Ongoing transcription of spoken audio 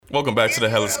Welcome back to the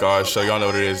Hella Scars Show. Y'all know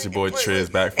what it is. Your boy Triz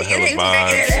back for Hella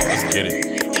Vibes. Let's get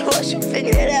it. Once you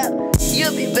figure it out,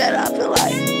 you'll be better off in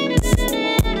life.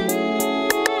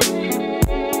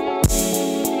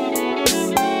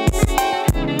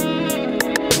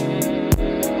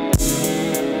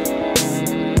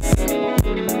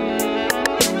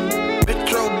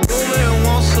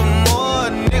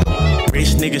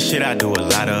 Rich nigga shit I do a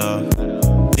lot of.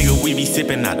 Nigga, we be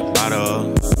sippin' out the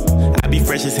bottle. I be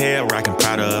fresh as hell, rockin'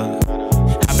 Prada.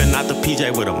 Hoppin' out the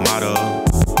PJ with a model.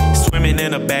 Swimming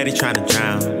in a baddie tryna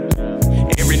drown.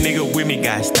 Every nigga with me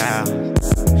got style.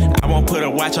 I won't put a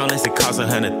watch on unless it costs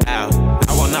 100,000.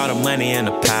 I want all the money and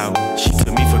the power. She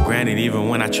took me for granted even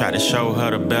when I tried to show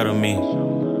her the better me.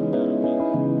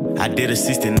 I did a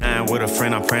 69 with a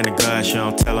friend, I'm praying to God she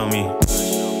don't tell on me.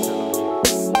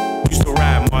 Used to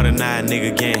ride more than I,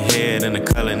 nigga getting head in the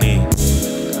colony.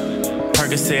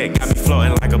 Percocet got me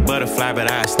floating like a butterfly, but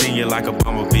I sting you like a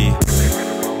bumblebee.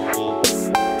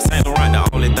 Saint Laurent the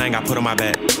only thing I put on my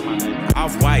back.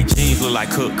 Off-white jeans look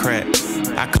like cooked crack.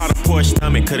 I caught a poor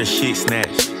stomach, coulda shit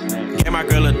snatched. Gave my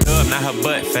girl a dub, not her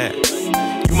butt fat.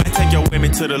 You might take your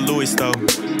women to the Louis store.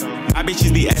 My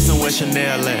bitches be asking where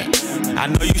Chanel at. I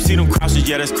know you see them crosses,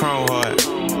 yeah, that's chrome hard.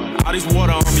 All this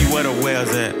water on me, where the wells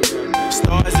at?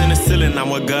 Stars in the ceiling, I'm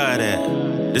where God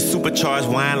at. The supercharged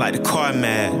wine like the car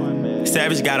mad.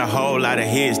 Savage got a whole lot of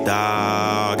hits,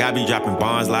 dawg. I be dropping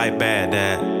bombs like bad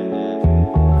dad.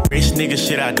 Rich nigga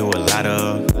shit I do a lot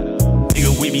of.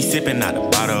 Nigga, we be sippin' out the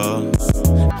bottle.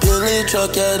 Billy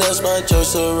truck, yeah, that's my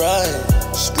choice to ride.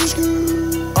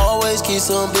 Always keep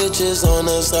some bitches on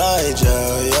the side,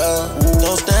 yeah, yeah.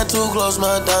 Don't stand too close,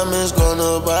 my diamonds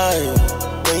gonna bite.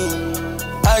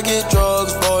 I get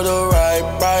drugs for the right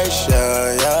price,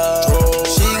 yeah, yeah.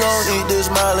 She gon' eat this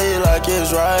Molly like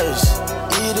it's rice.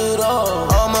 Eat it all.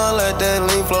 I'ma let that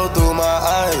lean flow through my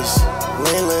eyes.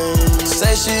 Lean, lean.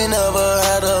 Say she never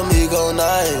had a Migo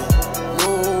night.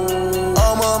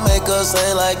 I'ma make her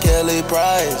sing like Kelly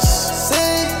Price.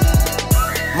 Sing.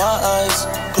 My eyes,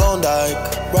 Klondike,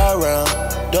 ride round,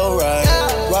 don't ride,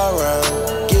 ride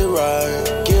round, get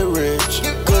right, get rich,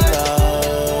 good night,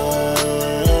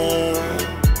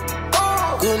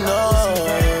 good night.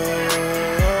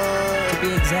 To be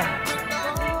exact.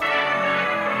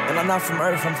 And I'm not from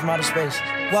Earth, I'm from outer space.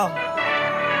 Whoa,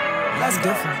 that's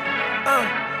different.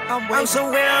 I'm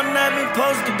somewhere I'm not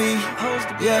supposed to be.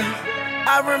 Yeah,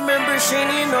 I remember she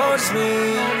didn't notice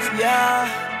me. Yeah.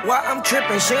 Why I'm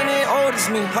trippin', she ain't old as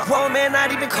me. Her poor man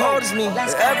not even cold as me.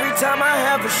 Every time I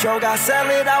have a show, got sell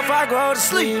it out if I go to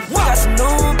sleep. We got some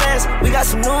new bands, we got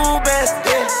some new bands,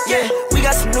 yeah, yeah. We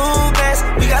got some new bands,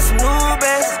 we got some new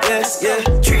bands, yeah, yeah.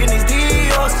 Treating these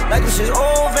Dios like this is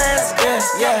old vans, yeah,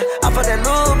 yeah. I fucked that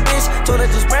little bitch, told her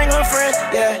just bring her friends,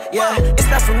 yeah, yeah. It's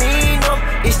not for me, no,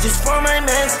 it's just for my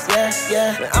mans, yeah,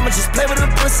 yeah. I'ma just play with the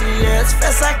pussy, yeah, as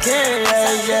fast I can,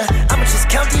 yeah, yeah. I'ma just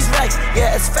count these racks,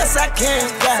 yeah, as fast I can,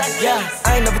 yeah. Yeah,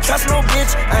 I ain't never trust no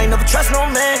bitch, I ain't never trust no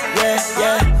man, yeah,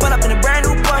 yeah. Pull up in a brand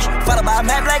new Porsche, followed by a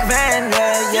matte black van,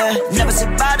 yeah, yeah. Never sit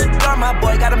by the door, my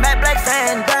boy got a matte black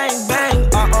fan, bang,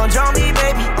 bang. John Lee,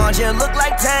 baby, jail look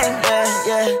like Tang, yeah,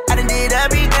 yeah. I done did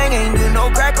everything, ain't do no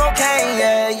crack cocaine,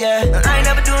 yeah, yeah. I ain't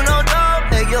never do no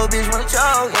dope, make your bitch wanna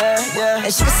choke, yeah, yeah.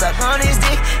 And she can suck on his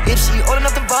dick if she old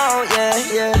enough to vote, yeah,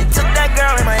 yeah. They took that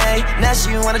girl in my A, now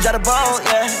she wanna drive the boat,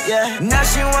 yeah, yeah. Now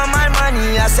she want my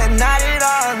money, I said not at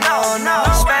all, no, no.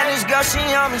 Spanish girl, she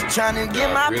on me, tryna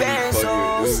get my pants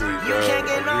on. You can't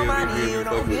get no money, you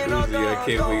don't get no dough. I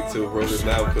can't wait till Rolling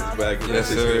Loud comes back. Yes, That's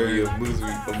sir. gonna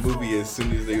be a movie as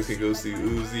soon as they can go see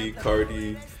Uzi,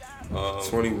 Cardi,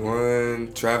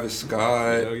 21, Travis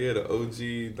Scott. Oh yeah, the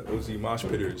OG mosh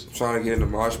pitters. I'm trying to get in the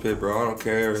mosh pit, bro. I don't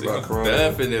care See, about I'm Corona.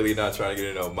 definitely not trying to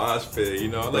get in no mosh pit. You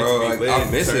know, I like Bro, to be like, lit,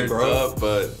 I miss it, turned bro. up,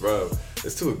 but bro,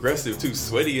 it's too aggressive, too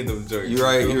sweaty in them joints. You're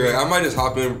right, you're right. I might just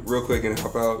hop in real quick and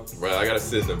hop out. Bro, I gotta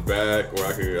sit in the back where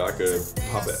I could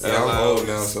pop an Yeah, I'm L old out,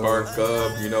 now, so- spark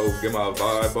up, you know, get my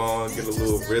vibe on, get a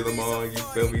little rhythm on, you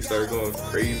feel me? Start going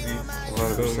crazy.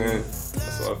 100%.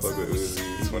 That's why I fuck with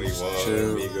Uzi, 21,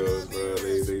 Chill. Migos, bro.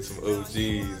 They some OGs,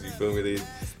 you feel me?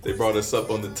 They brought us up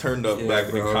on the turn up Yeah, back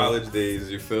in the bro. college days,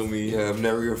 you feel me? Yeah, I'm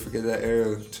never gonna forget that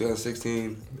era,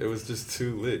 2016. It was just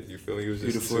too lit, you feel me? It was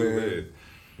just Beautiful, too yeah. lit.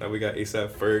 Now we got ASAP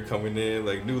Ferg coming in,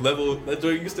 like new level. That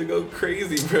joint used to go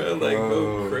crazy, bro. Like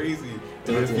go crazy.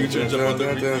 And the future jump on the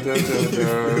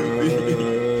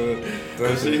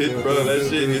That shit hit, bro. That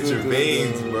shit hit your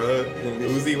veins, bro.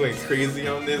 Uzi went crazy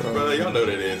on this, bro. Y'all know what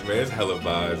it is, man. It's hella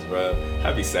vibes, bro.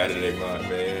 Happy Saturday, man.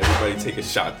 Everybody take a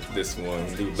shot at this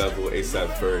one. New level, ASAP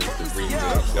Ferg, the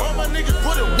remix. Y'all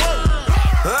know.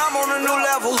 I'm on a new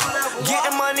level,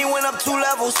 getting money went up 2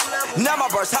 levels. Now my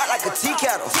burst hot like a tea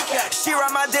kettle. She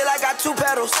ride my dick like I got 2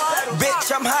 pedals.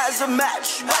 Bitch, I'm high as a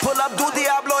match. Pull up, do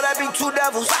Diablo, that be 2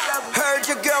 devils. Heard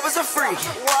your girl was a freak.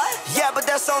 Yeah, but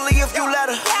that's only if you let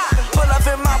her. Pull up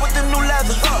in mine with the new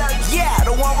leather. Yeah,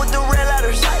 the one with the red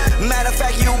letters. Matter of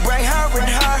fact, you bring her and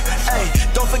her. Ay,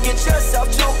 don't forget yourself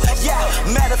too. Yeah,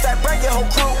 matter of fact, bring your whole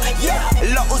crew. Yeah,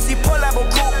 Lil Uzi pull up a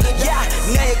crew. Yeah,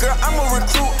 now your girl, I'm a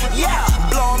recruit. Yeah,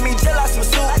 blow on me just like some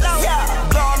soup. Yeah,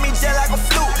 blow on me just like a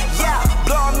flute. Yeah,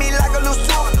 blow on me like a loose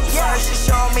tooth. Yeah, she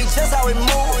showing me just how we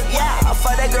move. Yeah, I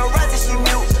fuck that girl right till she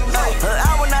mute. Ay,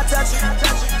 I will not touch her.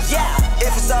 Yeah,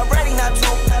 if it's already not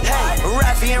true. Hey,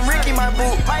 Raffy and Ricky, my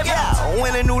boo. Yeah,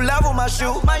 win a new level, my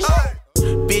shoe.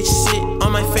 Bitch sit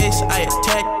on my face, I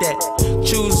attack that.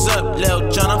 Choose up, Lil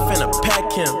John, I'm finna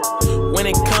pack him. When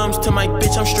it comes to my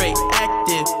bitch, I'm straight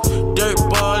active. Dirt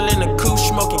ball in the coupe,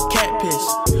 smoking cat piss.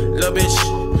 Lil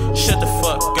bitch, shut the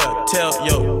fuck up. Tell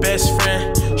your best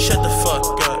friend, shut the fuck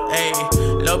up.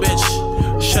 Ayy, lil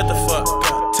bitch, shut the fuck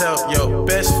up. Tell your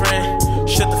best friend,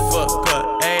 shut the fuck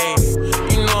up. Ayy,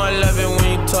 you know I love it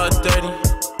when you talk dirty.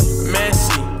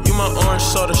 Messy, you my orange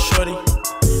soda shorty.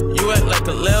 You act like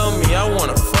a lil me, I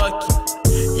wanna fuck you.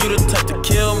 You the type to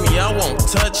kill me, I won't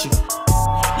touch you.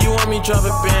 You want me drop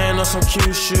a band on some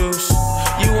cute shoes.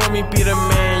 You want me be the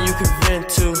man you can vent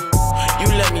to. You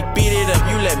let me beat it up,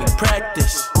 you let me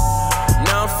practice.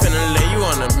 Now I'm finna lay you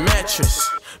on a mattress.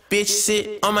 Bitch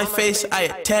sit on my face, I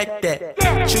attack that.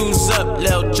 Choose up,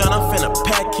 Lil John, I'm finna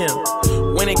pack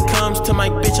him. When it comes to my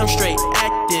bitch, I'm straight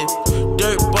active.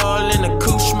 Dirt ball in the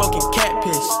coupe, smoking cat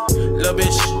piss. Lil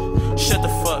bitch, shut the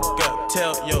fuck up.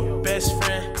 Tell your best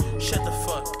friend, shut the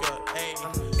fuck up.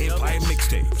 Ayy, Empire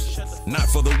mixtapes, not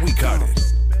for the weak-hearted.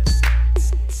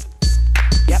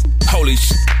 Yep. Holy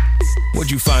sh! Where'd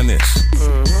you find this?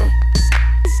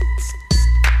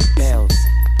 Bells.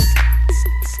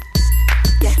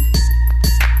 Yeah.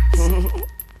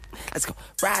 Let's go.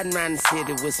 Riding around the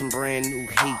city with some brand new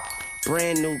heat.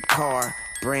 Brand new car,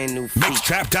 brand new feet.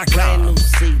 Mixtrap.com. Brand new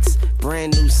seats,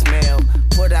 brand new smell.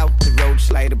 Put out the roach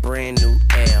like a brand new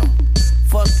L.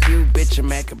 Fuck you, bitch, your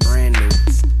Mac a brand new.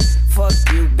 Fuck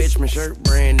you, bitch, my shirt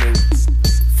brand new.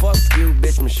 Fuck you,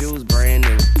 bitch, my shoes brand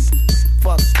new.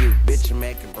 Fuck you, bitch, your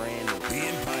Mac a brand new. The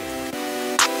Empire.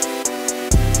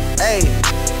 Hey.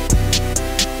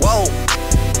 Whoa.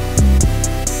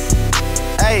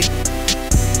 Hey.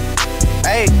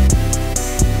 Hey.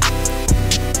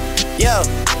 Yo.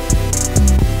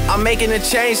 I'm making a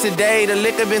change today. The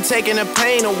liquor been taking the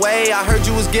pain away. I heard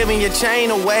you was giving your chain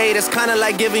away. That's kinda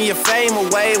like giving your fame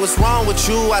away. What's wrong with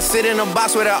you? I sit in a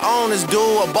box where the owners do.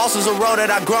 A boss is a role that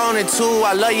I've grown into.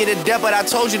 I love you to death, but I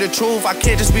told you the truth. I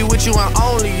can't just be with you and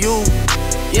only you.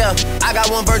 Yeah, I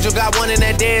got one Virgil, got one, and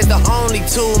that day is the only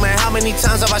two, man. How many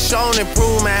times have I shown and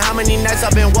proved, man? How many nights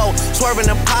I've been woke, swerving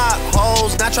the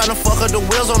potholes, not trying to fuck up the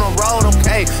wheels on the road,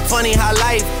 okay? Funny how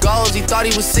life goes, he thought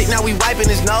he was sick, now we wiping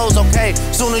his nose, okay?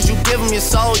 Soon as you give him your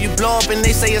soul, you blow up and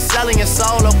they say you're selling your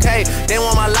soul, okay? They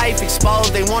want my life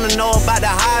exposed, they wanna know about the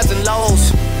highs and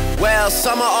lows. Well,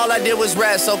 summer all I did was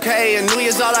rest, okay? And New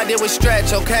Year's all I did was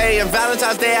stretch, okay? And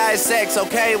Valentine's Day I had sex,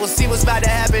 okay? We'll see what's about to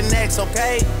happen next,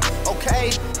 okay?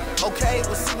 Okay, okay,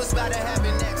 we'll see what's about to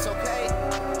happen next, okay?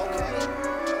 Okay.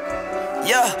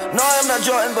 Yeah, no, I'm not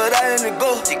Jordan, but I in the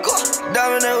go.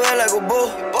 Diamond that way like a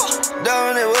bull.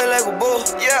 Diamond that way like a bull.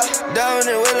 Yeah, diamond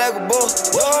that way like a bull.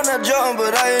 No, I'm not Jordan,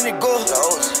 but I in the go.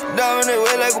 Diamond that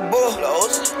way like a bull.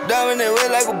 Diamond that way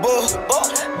like a bull.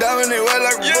 Diamond that way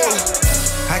like a bull.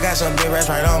 I got some big rats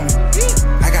right on me.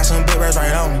 I got some big rats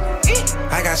right on me.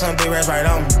 I got some big rats right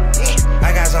on me.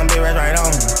 I got some big rats right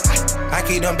on me. I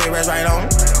keep them big rats right on me.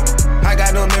 I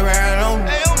got them big rats right on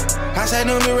me. I said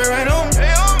them big rats right on me.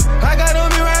 I got them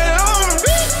big rats right on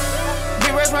me.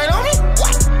 Big rats right on me.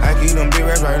 I keep them big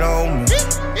rats right on me.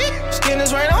 Skin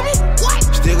is right on me.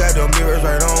 Still got them big rats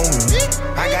right on me.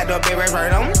 I got them big rats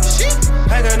right on me.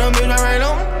 I got them big rats right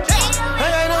on me.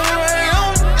 I got them big rats right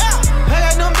on me. I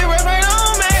got them big rats right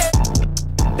on me.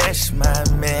 That's my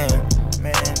man.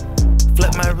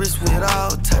 Flip my wrist with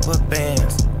all type of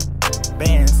bands.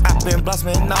 I've been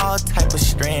blossoming all type of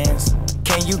strands.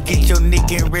 Can you get your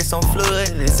neck and wrist on fluid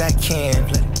as I can?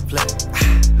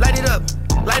 Light it up,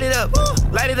 light it up,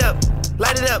 light it up,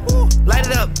 light it up, light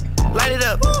it up, light it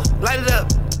up, light it up,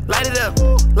 light it up,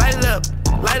 light it up,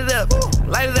 light it up,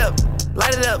 light it up,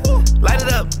 light it up, light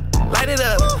it up, light it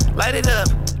up, light it up,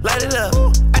 light it up.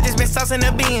 I just been saucing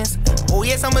the beans. Oh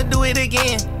yes, I'ma do it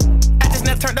again. I just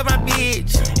now turned up my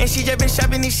bitch, and she just been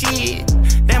shopping this shit.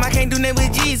 Damn, I can't do nothing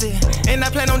with Jesus, and I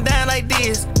plan on dying like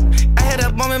this. I had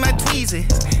a bomb in my tweezers,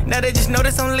 now they just know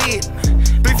that I'm lit.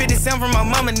 3 357 from my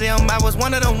mama and them. I was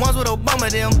one of them ones with Obama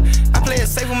them. I play it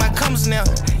safe with my commas now.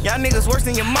 Y'all niggas worse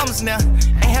than your mamas now.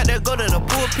 Ain't had to go to the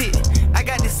pulpit. I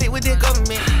got to sit with the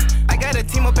government. I got a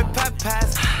team up at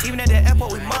Popeyes. Even at the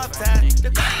airport, we mob tied.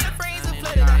 The car frames are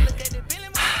flooded. I look at the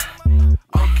billing.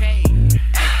 Okay.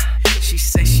 She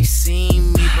said she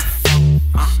seen me before.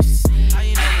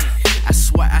 I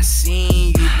swear I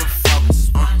seen you before.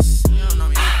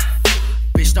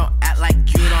 Bitch, don't act like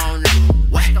you don't know.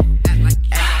 What?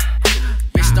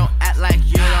 Bitch, don't act like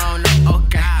you don't know.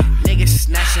 Okay. Niggas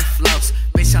snatching flows.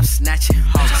 Bitch, I'm snatching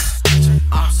hoes.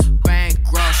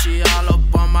 Bankroll, she all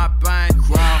up on my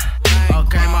bankroll.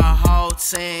 Okay, my whole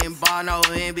team ball no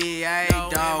NBA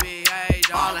though.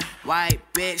 All in white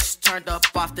bitch turned up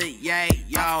off the yay,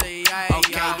 yo.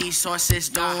 Okay, these horses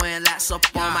doing laps up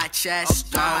on my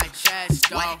chest, though.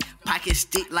 White pockets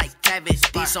deep like cabbage,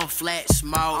 these on flat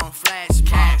smoke.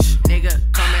 Cash, nigga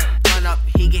come and run up,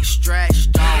 he get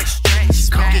stretched, though.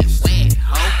 Come get wet,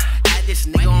 ho. Had this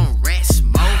nigga on rest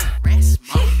mode.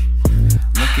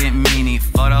 Look at me, need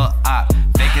photo op.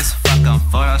 Fake as fuck, I'm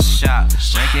Photoshop.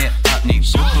 Break it up, need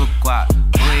buku guap.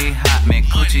 Booty hot, make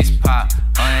coochies pop.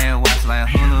 Oh, they watch like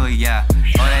Hulu, yeah.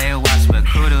 Oh, they watch but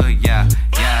kudu, yeah.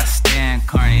 Yeah, stand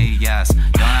corny, yes.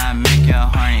 Don't I make you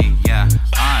horny, yeah.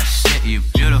 Shit, you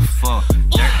beautiful.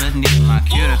 Dirt beneath my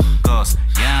cuticles.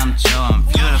 Yeah, I'm Joe, I'm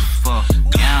beautiful.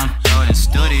 Yeah, I'm throwed in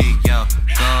studio.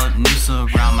 Gold noose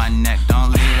around my neck.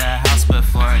 Don't leave the house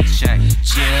before a check.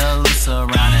 Chill loose around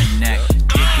the neck.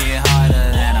 Kick it harder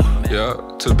than a man. Yeah,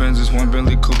 2 Benzes, 1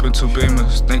 Bentley Coupe and 2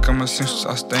 Beamers. Think I'm essential,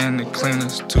 I stay in the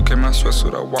cleaners. 2K my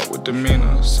sweatsuit, I walk with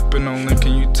demeanor. Sippin' on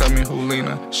Lincoln, you tell me who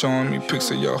Lena. Showing me pics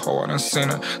of your hoe, I done seen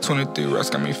her. 23 racks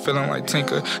got me feeling like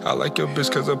Tinker. I like your bitch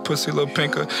cause her pussy look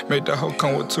pinker. Made the hoe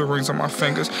come with 2 rings on my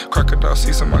fingers. Crocodile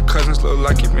seats on my cousins look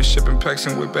like you been shipping packs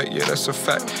and whip back, yeah that's a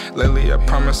fact. Lately I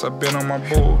promise I've been on my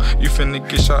bull. You finna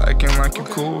get shot acting like you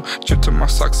cool. Drip to my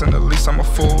socks and at least I'm a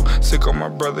fool. Sick on my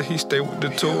brother, he stay with the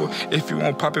tool. If you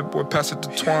won't pop it, boy, pass it to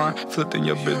Twine. Flipped in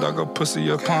your bitch like a pussy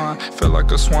a pond. Feel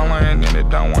like a swan laying in it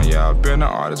down one. Yeah, I been an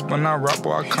artist, but not rap,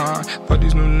 boy, I can't. For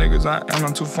these new niggas, I am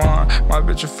not too fun. My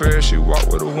bitch a fair, she walk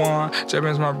with a wand.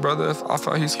 Jabin's my brother, if I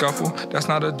thought he scuffle. That's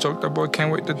not a joke, that boy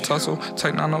can't wait to tussle.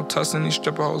 Take not no tussling, these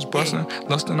stripper hoes bustin'.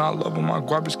 Lustin', I love them, my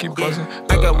guapers keep buzzing.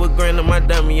 I got what grand on my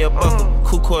diamond, yeah, buckle.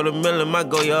 Cool $250,000, my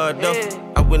go yard duffel.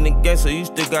 I win the game, so you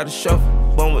still gotta shuffle.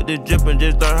 Born with the drippin',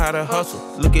 just learn how to hustle.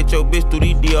 Look at your bitch through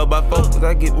these DL by focus.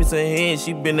 I get me some hands,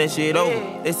 she been that shit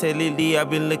over. They say Lily, I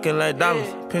been looking like dollars.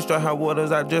 Pinstripe hot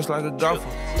waters, I dress like a golfer.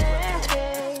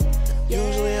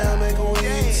 Usually I make a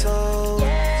weed song,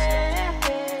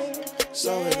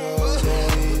 so it goes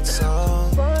weed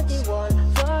song.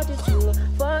 41, 42,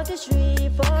 43,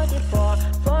 44,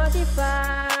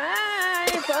 45,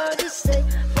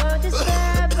 46,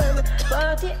 47,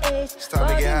 48,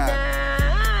 49.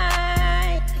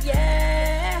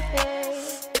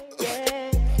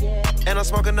 And I'm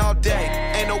smoking all day.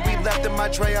 Ain't no weed left in my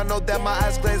tray. I know that my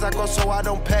eyes glaze. I go so I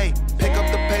don't pay. Pick up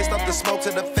the pace, up the smoke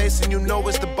to the face, and you know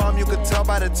it's the bomb. You can tell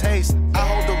by the taste. I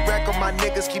hold the wreck on my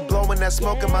niggas, keep blowing that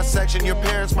smoke in my section. Your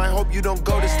parents might hope you don't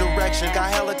go this direction.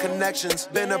 Got hella connections.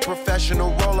 Been a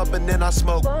professional. Roll up and then I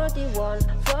smoke. 41,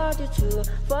 42,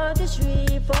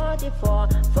 43, 44,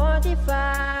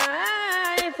 45,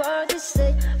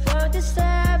 46,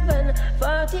 47,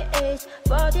 48,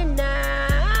 49.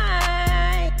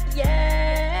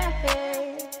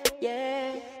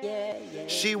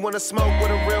 She wanna smoke with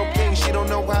a real king. She don't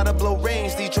know how to blow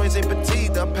range. These joints ain't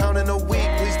petite. I'm pounding a week.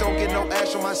 Please don't get no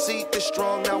ash on my seat. This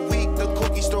strong, not weak. The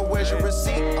cookie store, where's your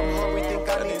receipt? I'm hungry, think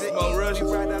I need to eat.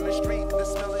 We ride down the street. The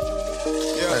smell is unique.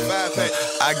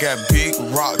 I got big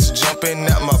rocks jumping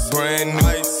at my brand new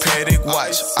Patek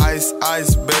watch. Ice,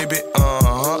 ice, baby,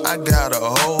 I got a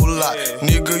whole lot.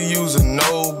 Nigga, using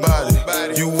nobody.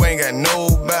 You ain't got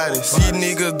nobody. See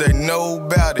niggas, they know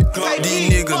about it. These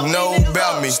niggas know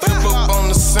about me. Step up on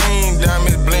the scene,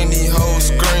 diamonds blend these whole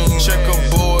screen. Check a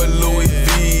boy, Louis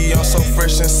V. I'm so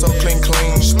fresh and so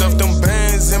clean. Stuff them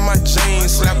bands in my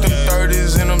jeans. Slap them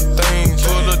 30s in them things.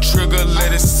 Pull the trigger,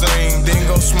 let it sing. Then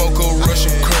go smoke a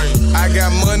Russian cream. I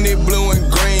got money blue and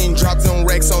green. Drop them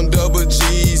racks on double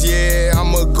G's. Yeah,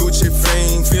 I'm a Gucci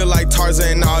fiend. Feel like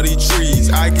Tarzan, all these trees.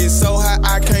 I get so high,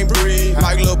 I can't breathe.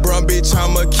 Like LeBron, bitch,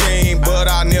 I'm a king. But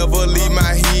I never leave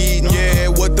my heat. Yeah,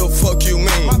 what the fuck you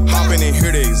mean? Hopping in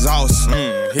here, the exhaust.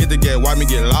 Hit the gas, watch me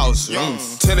get lost.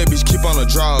 Tell that bitch keep on the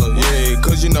draw, yeah,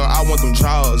 cause you know I want them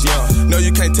draws, yeah. No,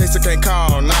 you can't text or can't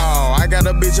call, no. I got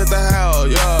a bitch at the house,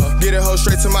 yeah. Get a hoe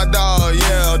straight to my dog,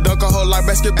 yeah. Dunk a hoe like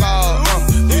basketball,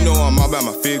 You know I'm all about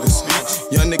my figures.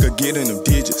 Young nigga getting them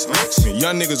digits.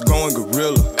 Young niggas going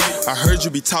gorilla. I heard you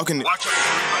be talking.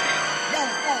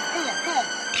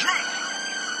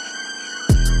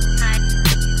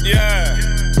 Yeah.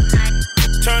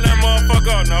 Turn that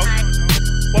motherfucker up, no.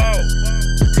 Whoa.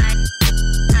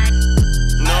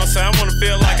 You know what I'm saying? I wanna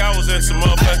feel like I was in some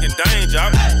motherfucking danger.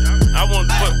 I want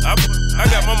to put, I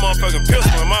got my motherfucking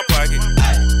pistol in my pocket.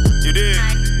 You did?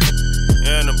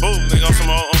 Yeah, in the booth, nigga,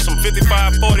 on some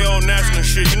 55, 40 old national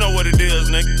shit. You know what it is,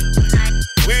 nigga.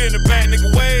 We in the back, nigga,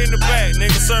 way in the back,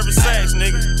 nigga, serving sacks,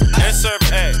 nigga, and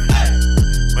serving act.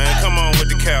 Man, come on with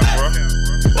the cap, bro.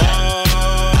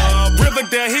 River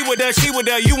there, he was there, she was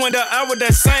there, you went there, I was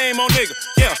that same old nigga.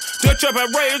 Yeah, that trap had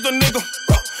raised a nigga.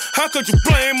 How could you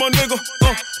blame my nigga?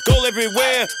 Go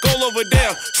everywhere, go over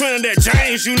there. Trinidad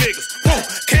James, you niggas. Whoa,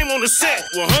 came on the set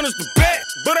with hundreds to back,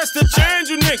 but I still change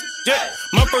you niggas. Yeah,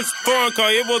 my first foreign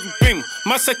car, it was a Beamer.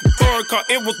 My second foreign car,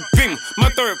 it was a Beamer. My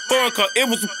third foreign car, it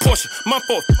was a Porsche. My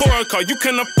fourth foreign car, you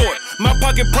can't afford it. My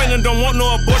pocket pregnant, don't want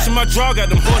no abortion. My draw got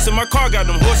them horses, my car got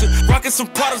them horses. Rocking some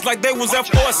products like they was Air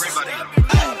Forces.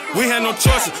 We had no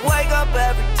choices. Wake up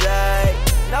every day,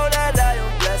 know that I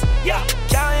am blessed. Yeah,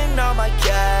 counting on my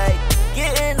cake,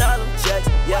 getting all them checks.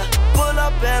 Yeah, pull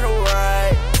up in a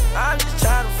ride, I'm just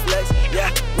trying to flex. Yeah,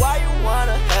 why you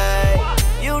wanna hate?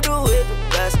 You do it the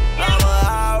best. I'm a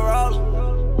high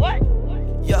roller. What?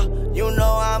 Yeah, you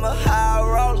know I'm a high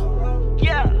roller.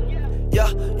 Yeah. Yeah,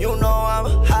 you know I'm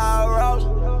a high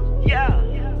roller. Yeah.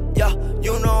 Yeah,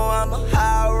 you know I'm a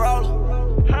high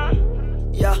roller. Huh?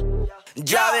 Yeah.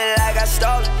 Drive it like I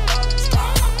stole it.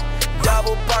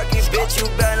 Double parking, bitch, you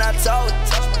better not tow it.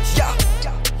 Yeah,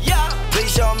 yeah.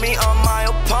 Please show me on my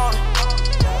opponent.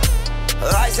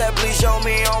 I said, please show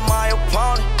me on my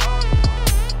opponent.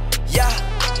 Yeah,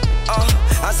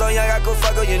 I'm so young I could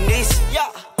fuck on your niece. Yeah.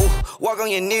 Walk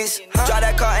on your knees. Drive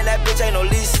that car and that bitch ain't no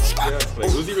lease. Yeah, like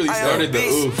Uzi really started the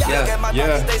ooh.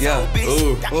 Yeah.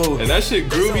 Ooh. And that shit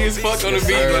groovy as fuck on the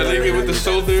beat, my nigga, with the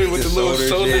shoulder, with the little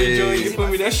shoulder joint, you feel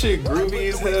me? That shit groovy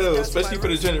as hell, especially for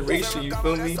the generation, you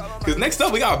feel me? Cause next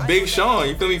up we got Big Sean,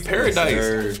 you feel me?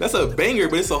 Paradise. That's a banger,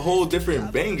 but it's a whole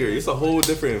different banger. It's a whole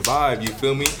different vibe, you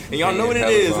feel me? And y'all know what it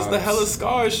is. It's the Hella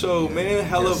Scars show, man.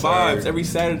 Hella vibes every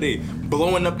Saturday.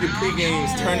 Blowing up your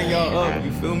pre-games, turning y'all up,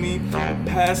 you feel me?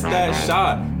 Pass that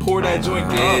shot, pour that joint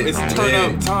up. It's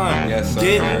turn up time.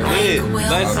 Get lit.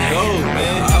 Let's go,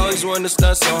 man. I always wanted to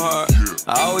stunt so hard.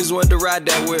 I always wanted to ride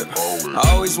that whip.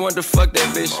 I always wanted to fuck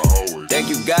that bitch. Thank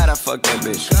you God I fucked that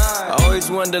bitch. I always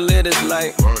wanted to live this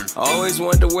life. I always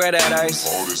wanted to wear that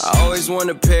ice. I always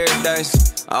wanted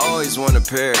paradise. I always wanted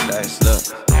paradise.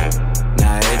 Look,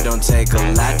 now it don't take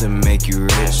a lot to make you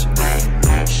rich.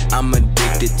 I'm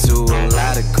addicted to a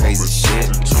lot of crazy shit.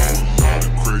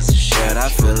 But I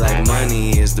feel like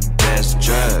money is the best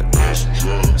drug.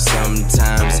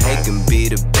 Sometimes hate can be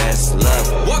the best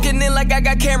love. Walking in like I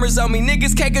got cameras on me.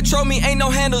 Niggas can't control me, ain't no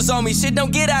handles on me. Shit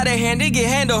don't get out of hand, it get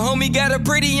handled. Homie got a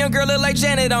pretty young girl look like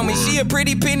Janet on me. She a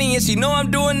pretty penny and she know I'm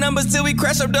doing numbers till we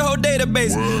crash up the whole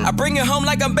database. I bring it home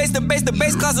like I'm base to base. The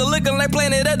base closet looking like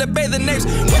Planet of the Bathing Apes.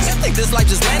 What you think this life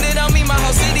just landed on me? My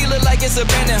whole city look like it's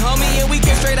abandoned, homie. And we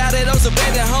came straight out of those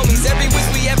abandoned homies. Every wish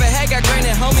we ever had got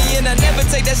granted, homie. And I never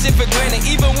take that shit for granted.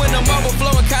 Even when the marble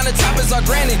flowing, kinda toppers are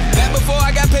granted. Back before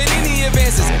I got paid any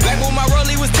advances. Back when my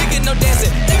rollie was ticking, no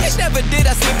dancing. Niggas never did,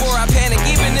 I slip or I panic.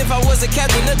 Even if I was a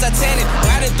captain of Titanic.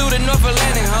 Riding through the North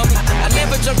Atlantic, homie. I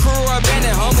never jump crew or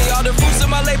abandoned, homie. All the fruits of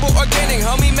my label organic,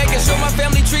 homie. Making sure my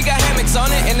family tree got hammocks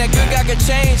on it. And that good guy could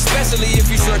change, especially if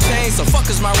you short change. So fuck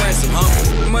is my ransom,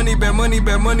 homie. Money back, money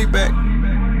back, money back.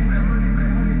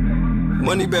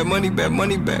 Money back, money back,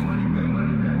 money back.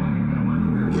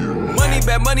 Money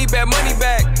back, money back, money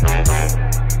back.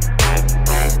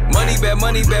 Money back,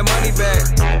 money back, money back.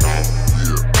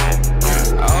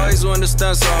 I always wanted to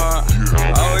stunt so hard.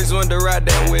 I always wanted to ride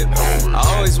that whip. I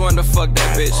always wanted to fuck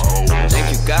that bitch.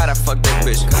 Thank you God I fucked that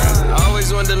bitch. I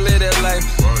always wanted to live that life.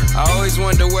 I always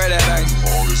wanted to wear that ice.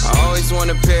 I always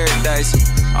wanted paradise.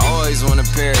 I always wanted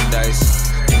paradise.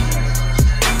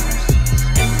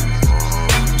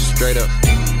 Straight up.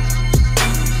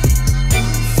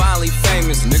 Finally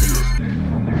famous, nigga.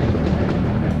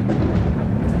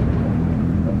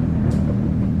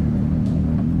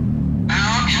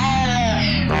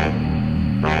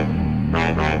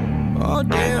 Oh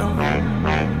damn.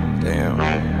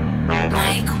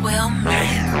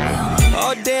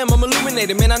 Goddamn, I'm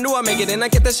illuminated, man. I knew I'd make it, and I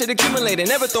get that shit accumulated.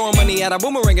 Never throwing money out, I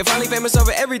boomerang it. Finally famous over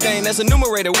everything. That's a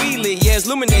numerator. We lit, yeah, it's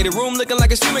illuminated. Room looking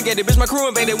like it's fumigated. Bitch, my crew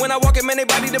invaded. When I walk in, man, they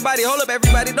body to body. Hold up,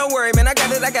 everybody, don't worry, man. I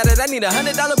got it. I need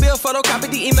 $100 bill,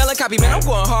 photocopy the email and copy, man. I'm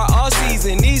going hard all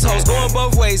season. These hoes going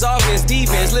both ways, offense,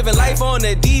 defense. Living life on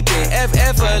the deep end.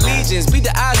 FF allegiance, beat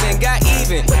the odds and got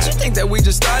even. But you think that we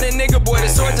just started, nigga? Boy, the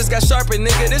sword just got sharpened,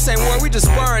 nigga. This ain't war, we just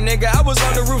sparring, nigga. I was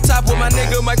on the rooftop with my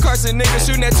nigga, Mike Carson, nigga,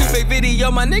 shooting that 2-fake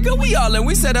video, my nigga. We all in.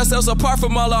 We set ourselves apart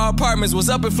from all our apartments. Was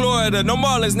up in Florida, no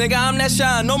Marlins, nigga. I'm that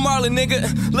Sean, no Marlin, nigga.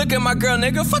 Look at my girl,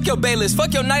 nigga. Fuck your baylist,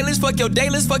 fuck your night list, fuck your day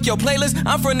list, fuck your playlist.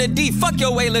 I'm from the deep, fuck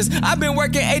your wait list. I've been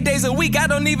working 8 days a week. I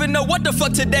don't even know what the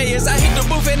fuck today is. I hit the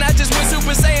booth and I just went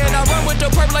Super Saiyan. I run with the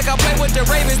purple like I play with the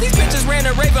Ravens. These bitches ran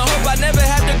a Raven. Hope I never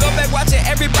have to go back watching.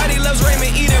 Everybody loves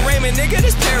Raymond, eating Raymond, nigga.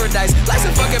 This paradise, life's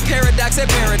a fucking paradox at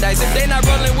paradise. If they not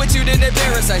rolling with you, then they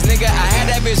parasites, nigga. I had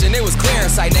that vision, it was clear in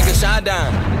sight, nigga. Shine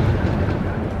down.